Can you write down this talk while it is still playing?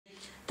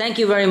Thank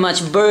you very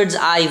much,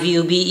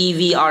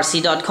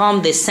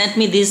 birdseyeviewbevRC.com. They sent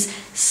me this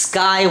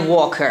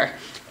SkyWalker,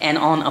 and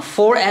on a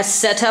 4S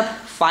setup,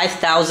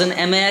 5000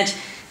 mAh,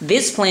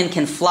 this plane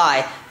can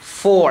fly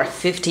for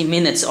 50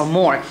 minutes or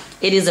more.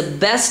 It is the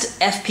best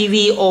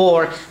FPV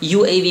or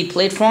UAV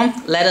platform.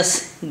 Let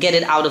us get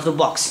it out of the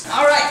box.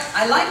 Alright,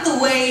 I like the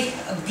way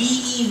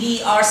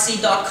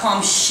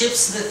BEVRC.com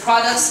ships the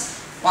products.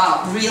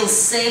 Wow, real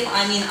safe.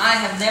 I mean, I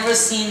have never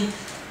seen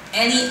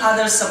any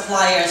other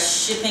supplier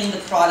shipping the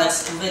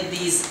products with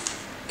these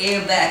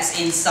airbags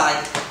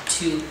inside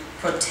to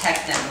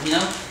protect them, you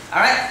know?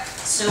 Alright,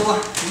 so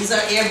these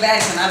are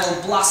airbags and I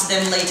will blast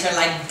them later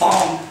like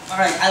bomb.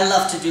 Alright, I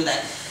love to do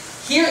that.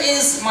 Here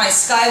is my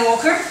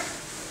SkyWalker.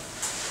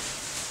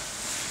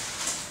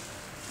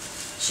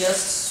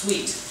 Just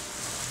sweet.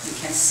 You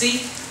can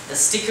see the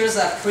stickers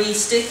are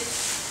pre-stick,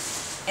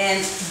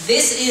 and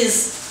this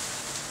is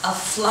a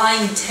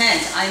flying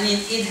tent. I mean,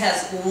 it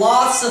has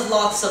lots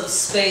of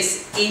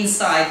space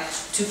inside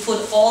to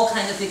put all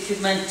kind of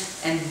equipment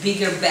and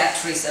bigger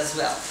batteries as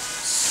well.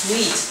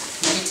 Sweet.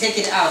 Let me take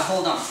it out.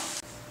 Hold on.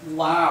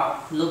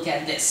 Wow, look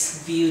at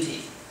this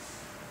beauty.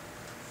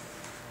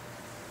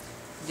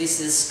 This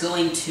is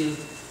going to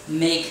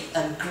make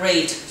a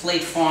great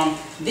platform.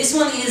 This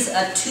one is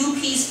a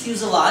 2-piece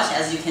fuselage,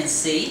 as you can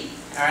see.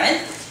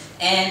 Alright,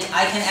 and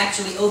I can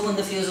actually open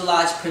the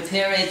fuselage,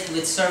 prepare it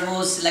with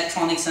servos,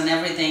 electronics and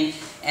everything,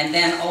 and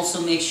then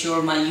also make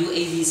sure my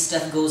UAV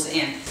stuff goes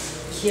in.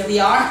 Here we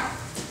are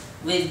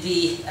with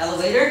the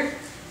elevator,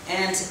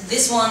 and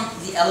this one,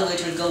 the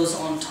elevator goes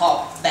on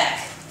top,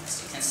 back,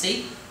 as you can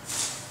see,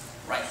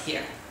 right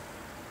here.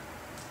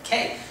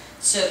 Okay,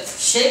 so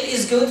shape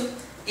is good.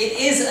 It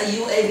is a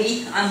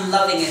UAV, I'm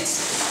loving it.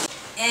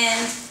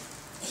 And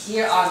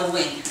here are the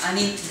wings. I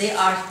mean, they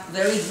are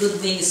very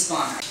good wing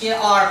span. Here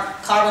are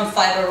carbon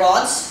fiber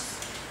rods.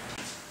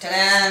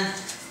 Ta-da!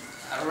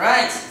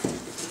 Alright,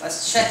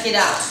 let's check it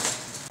out.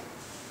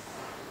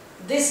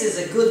 This is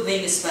a good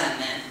wing span,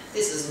 man.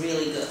 This is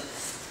really good.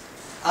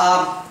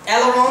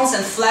 Ailerons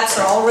and flaps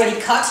are already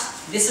cut.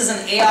 This is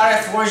an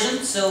ARF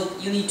version, so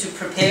you need to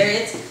prepare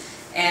it.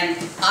 And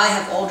I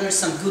have ordered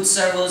some good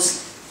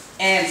servos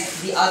and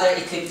the other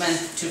equipment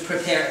to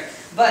prepare it.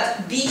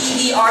 But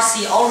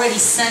BEVRC already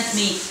sent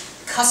me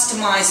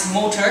customized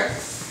motor.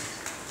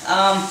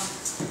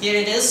 Here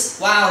it is.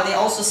 Wow, they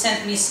also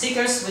sent me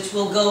stickers which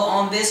will go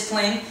on this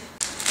plane.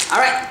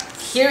 Alright,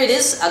 here it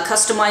is, a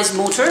customized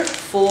motor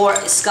for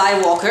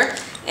SkyWalker,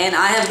 and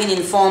I have been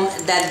informed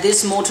that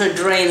this motor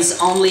drains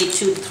only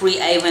 2 to 3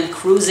 when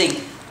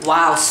cruising.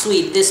 Wow,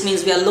 sweet. This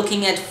means we are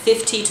looking at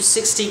 50 to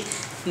 60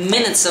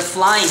 minutes of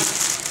flying.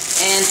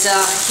 And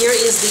here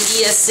is the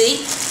ESC.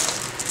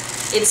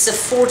 It's a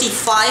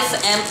 45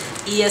 amp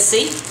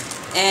ESC,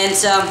 and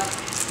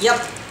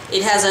yep,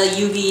 it has a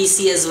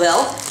UVEC as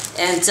well.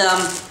 And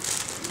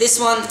this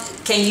one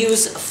can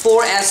use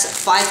 4S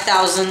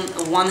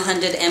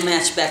 5100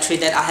 mAh battery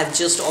that I have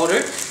just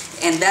ordered,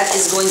 and that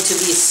is going to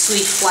be a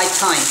sweet flight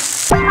time.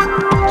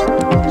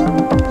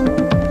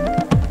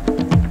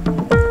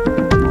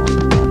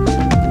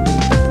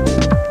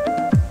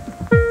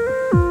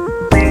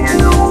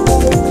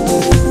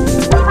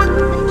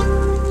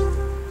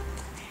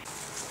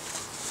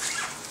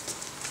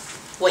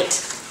 Wait,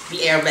 the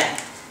airbag.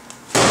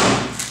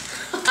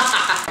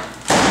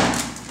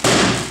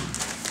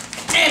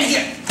 And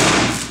here.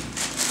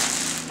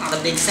 Not a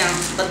big sound,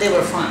 but they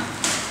were fun.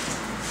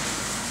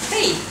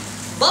 Hey,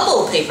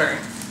 bubble paper.